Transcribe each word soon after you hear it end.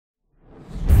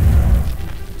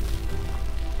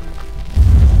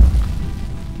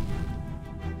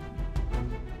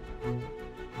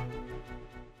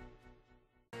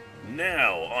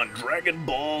Dragon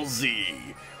Ball Z.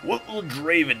 What will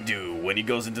Draven do when he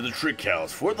goes into the trick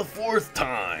house for the 4th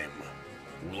time?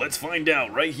 Let's find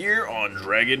out right here on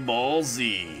Dragon Ball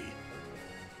Z.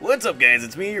 What's up, guys?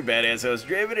 It's me, your badass host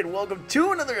Draven, and welcome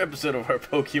to another episode of our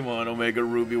Pokemon Omega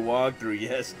Ruby walkthrough.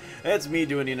 Yes, that's me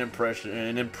doing an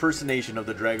impersonation of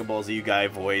the Dragon Ball Z guy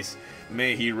voice.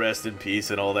 May he rest in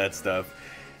peace and all that stuff.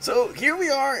 So here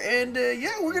we are, and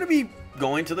yeah, we're gonna be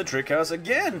going to the trick house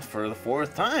again for the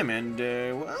 4th time, and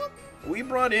well, we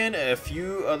brought in a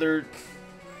few other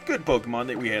good Pokemon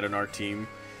that we had on our team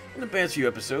in the past few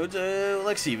episodes.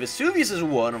 Let's see, Vesuvius is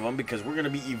one of them because we're going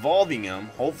to be evolving him,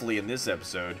 hopefully in this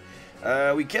episode.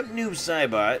 We kept Noob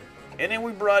Saibot, and then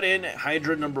we brought in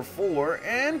Hydra number 4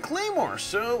 and Claymore.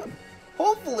 So,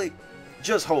 hopefully,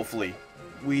 just hopefully,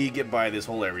 we get by this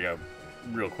whole area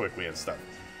real quickly and stuff.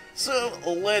 So,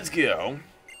 let's go.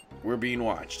 We're being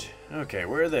watched. Okay,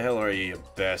 where the hell are you, you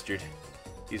bastard?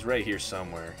 He's right here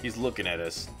somewhere. He's looking at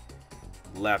us,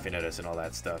 laughing at us and all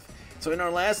that stuff. So in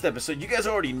our last episode, you guys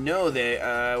already know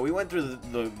that we went through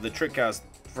the trick house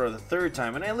for the 3rd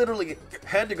time, and I literally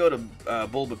had to go to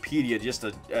Bulbapedia just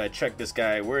to check this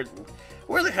guy, where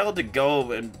the hell to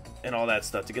go and all that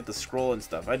stuff to get the scroll and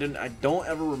stuff. I don't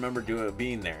ever remember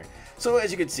being there. So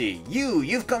as you can see,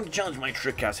 you've come to challenge my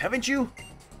trick house, haven't you?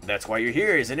 That's why you're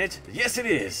here, isn't it? Yes, it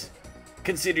is.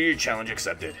 Consider your challenge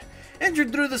accepted. Enter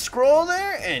through the scroll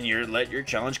there, and let your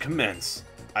challenge commence.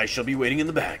 I shall be waiting in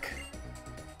the back.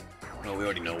 Oh, we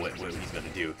already know what he's going to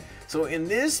do. So in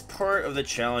this part of the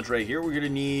challenge right here, we're going to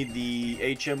need the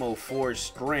HM04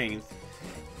 strength.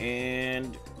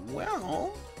 And,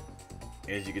 well,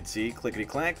 as you can see,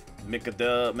 clickety-clack,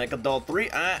 Mechadol 3,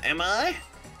 am I?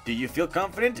 Do you feel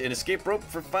confident? An escape rope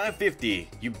for 550.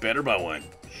 You better buy one.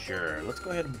 Sure, let's go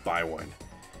ahead and buy one.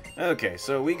 Okay,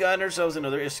 so we got ourselves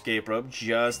another escape rope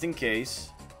just in case.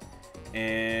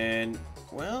 And,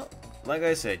 well, like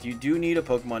I said, you do need a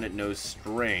Pokemon that knows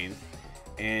strength.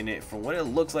 And from what it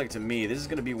looks like to me, this is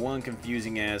going to be one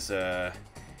confusing as a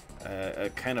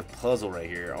kind of puzzle right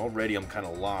here. Already I'm kind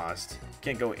of lost.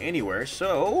 Can't go anywhere,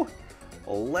 so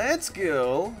let's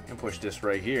go and push this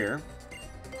right here.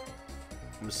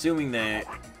 I'm assuming that,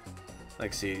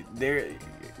 let's see,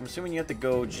 I'm assuming you have to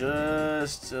go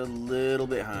just a little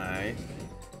bit high.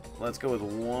 Let's go with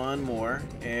one more,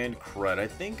 and crud, I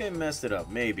think I messed it up,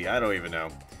 maybe, I don't even know.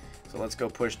 So let's go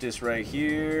push this right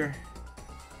here,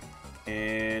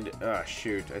 and,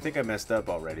 shoot, I think I messed up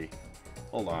already.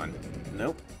 Hold on,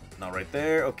 nope, not right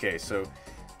there. Okay, so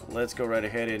let's go right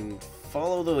ahead and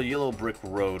follow the yellow brick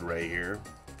road right here.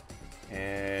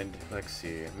 And let's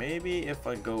see, maybe if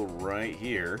I go right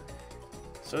here.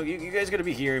 So you guys gonna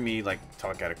be hearing me like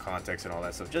talk out of context and all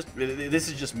that stuff. This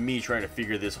is just me trying to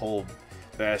figure this whole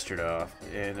bastard off,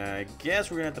 and I guess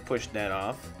we're gonna have to push that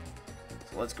off.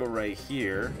 So let's go right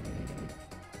here.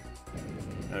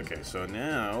 Okay, so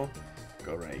now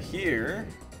go right here,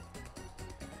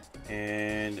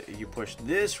 and you push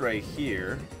this right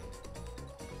here.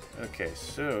 Okay,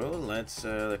 so let's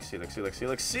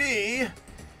see.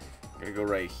 Gonna go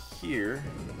right here.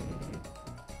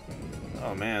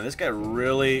 Oh man, this guy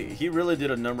really did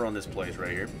a number on this place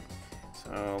right here.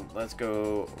 So let's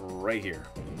go right here.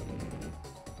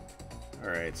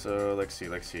 Alright, so let's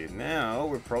see. Now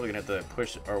we're probably gonna have to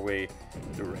push our way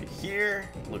through right here.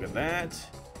 Look at that.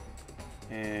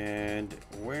 And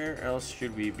where else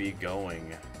should we be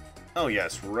going? Oh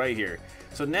yes, right here.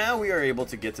 So now we are able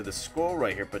to get to the scroll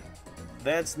right here, but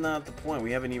that's not the point.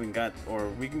 We haven't even got, or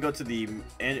we can go to the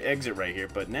exit right here,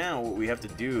 but now what we have to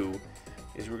do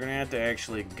is we're gonna have to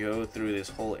actually go through this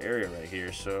whole area right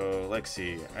here. So let's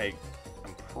see, I'm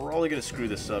probably gonna screw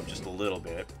this up just a little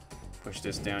bit. Push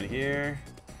this down here.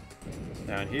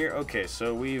 Okay,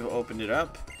 so we've opened it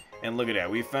up, and look at that,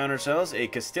 we found ourselves a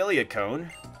Castelia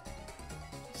cone,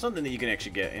 something that you can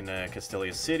actually get in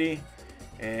Castelia City.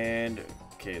 And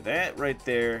okay, that right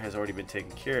there has already been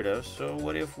taken care of. So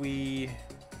what if we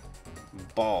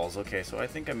balls? Okay, so I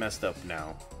think I messed up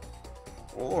now.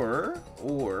 Or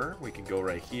we can go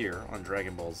right here on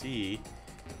Dragon Ball Z.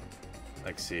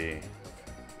 Let's see.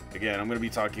 Again, I'm gonna be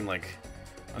talking like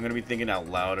I'm gonna be thinking out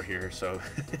loud here. So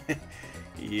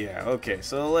yeah. Okay.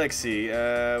 So let's see.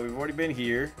 We've already been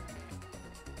here.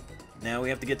 Now we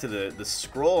have to get to the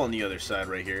scroll on the other side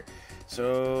right here.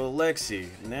 So let's see.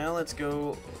 Now let's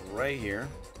go right here.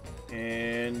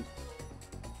 And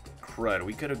crud,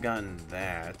 we could have gotten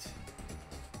that.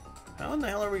 How in the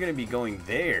hell are we gonna be going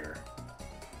there?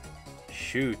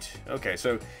 Shoot. Okay,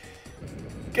 so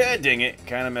god dang it,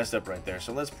 kind of messed up right there.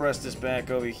 So let's press this back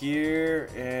over here,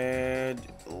 and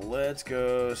let's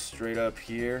go straight up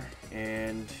here.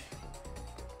 And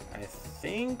I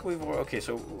think we've... Okay,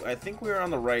 so I think we're on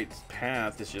the right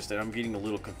path. It's just that I'm getting a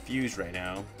little confused right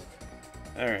now.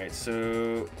 Alright,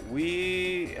 so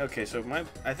we... Okay, so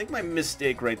I think my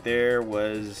mistake right there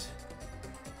was...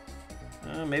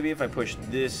 maybe if I push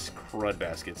this crud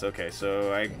baskets. Okay,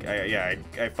 so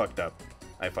I fucked up.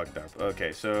 I fucked up.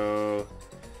 Okay, so...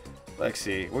 Let's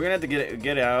see. We're gonna have to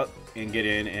get out and get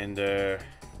in, and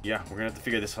yeah, we're gonna have to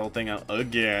figure this whole thing out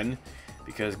again,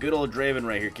 because good old Draven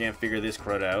right here can't figure this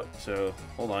crud out. So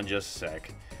hold on just a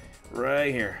sec.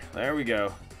 Right here. There we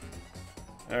go.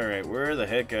 Alright, where the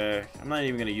heck? I'm not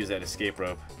even gonna use that escape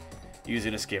rope.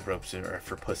 Using escape ropes are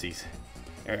for pussies.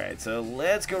 Alright, so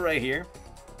let's go right here.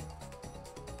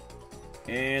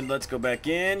 And let's go back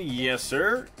in. Yes,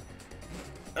 sir.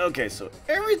 Okay, so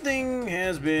everything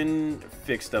has been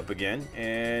fixed up again,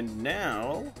 and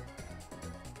now,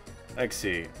 let's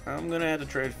see, I'm gonna have to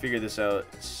try to figure this out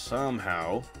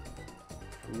somehow.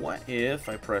 What if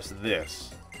I press this?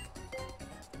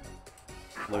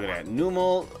 Look at that,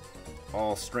 Numel,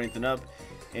 all strengthened up,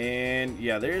 and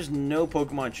yeah, there's no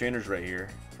Pokemon trainers right here,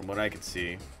 from what I can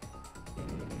see.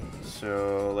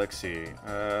 So, let's see,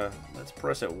 let's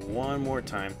press it one more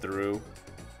time through.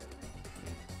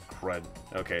 Crud.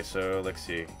 Okay, so let's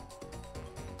see.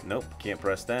 Nope, can't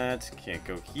press that. Can't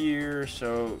go here.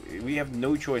 So we have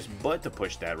no choice but to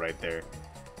push that right there.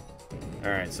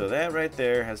 Alright, so that right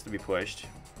there has to be pushed.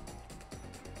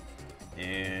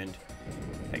 And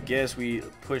I guess we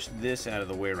push this out of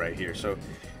the way right here. So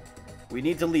we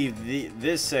need to leave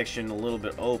this section a little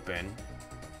bit open.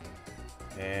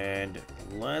 And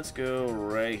let's go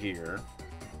right here.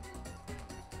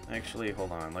 Actually,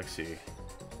 hold on. Let's see.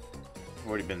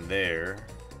 Already been there.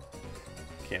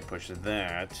 Can't push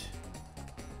that.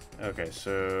 Okay,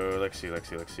 so let's see.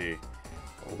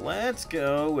 Let's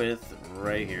go with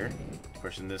right here.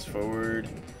 Pushing this forward.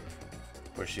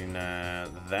 Pushing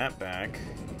that back.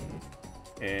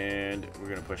 And we're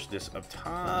gonna push this up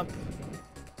top.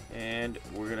 And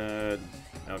we're gonna...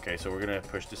 Okay, so we're gonna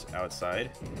push this outside.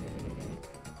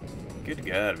 Good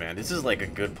God, man. This is like a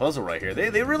good puzzle right here.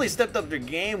 They really stepped up their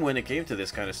game when it came to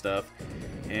this kind of stuff.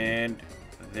 And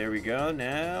there we go.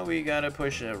 Now we gotta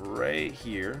push it right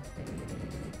here.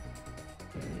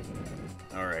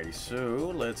 Alrighty,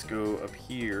 so let's go up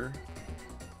here.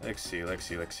 Let's see.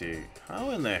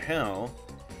 How in the hell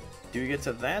do we get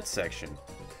to that section?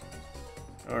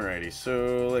 Alrighty,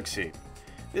 so let's see.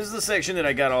 This is the section that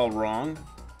I got all wrong.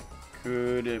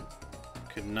 Could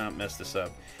not mess this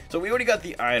up. So we already got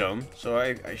the item, so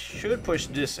I should push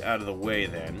this out of the way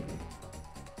then.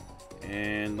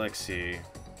 And let's see.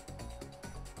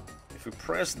 If we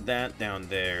press that down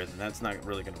there, then that's not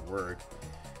really going to work.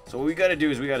 So what we got to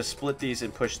do is we got to split these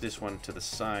and push this one to the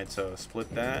side. So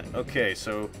split that. Okay,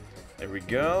 so there we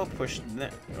go. Push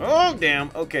that. Oh, damn.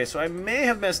 Okay, so I may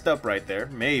have messed up right there.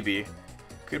 Maybe.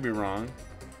 Could be wrong.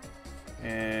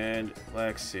 And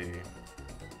let's see.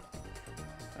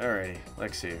 Alrighty,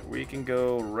 let's see. We can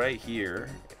go right here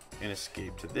and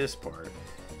escape to this part.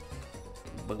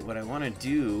 But what I want to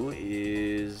do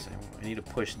is I need to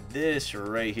push this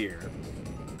right here.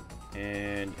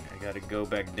 And I got to go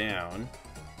back down.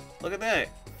 Look at that.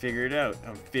 Figure it out.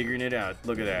 I'm figuring it out.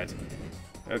 Look at that.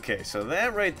 Okay, so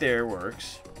that right there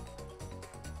works.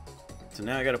 So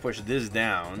now I got to push this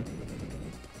down.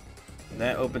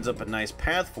 That opens up a nice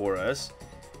path for us.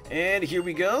 And here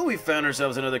we go. We found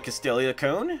ourselves another Castelia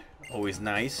cone. Always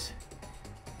nice.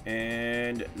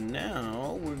 And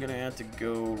now we're going to have to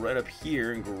go right up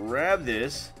here and grab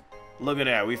this. Look at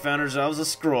that. We found ourselves a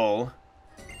scroll.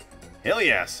 Hell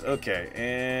yes. Okay.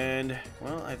 And,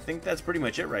 well, I think that's pretty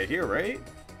much it right here, right?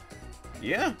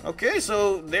 Yeah. Okay.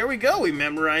 So there we go. We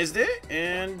memorized it.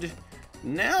 And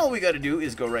now all we got to do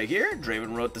is go right here.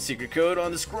 Draven wrote the secret code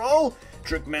on the scroll.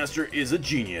 Trickmaster is a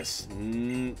genius.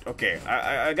 Okay,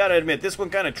 I gotta admit, this one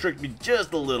kind of tricked me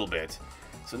just a little bit.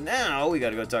 So now we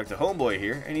gotta go talk to Homeboy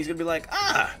here, and he's gonna be like,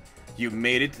 ah, you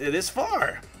made it this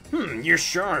far. You're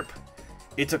sharp.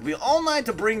 It took me all night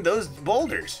to bring those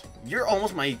boulders. You're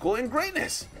almost my equal in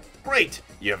greatness. Great,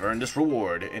 you have earned this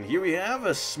reward. And here we have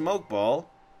a smoke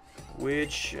ball,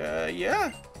 which,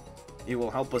 yeah, it will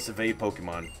help us evade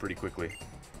Pokemon pretty quickly.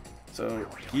 So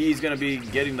he's going to be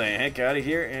getting the heck out of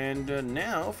here. And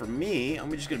now, for me,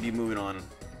 I'm just going to be moving on.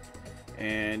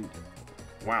 And,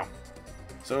 wow.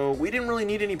 So we didn't really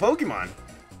need any Pokemon.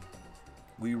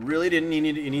 We really didn't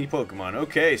need any Pokemon.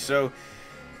 Okay, so,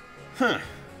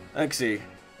 let's see.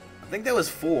 I think that was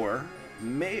 4.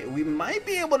 We might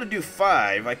be able to do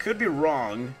 5. I could be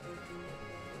wrong.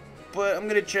 But I'm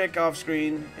going to check off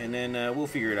screen, and then we'll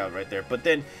figure it out right there. But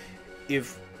then,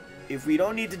 if if we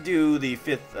don't need to do the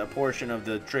 5th portion of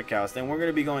the trick house, then we're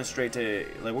gonna be going straight to,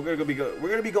 like, we're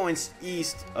gonna be going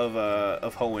east of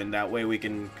Hoenn. That way we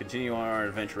can continue on our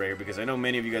adventure right here, because I know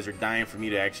many of you guys are dying for me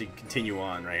to actually continue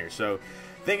on right here. So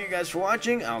thank you guys for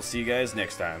watching. I'll see you guys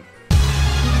next time.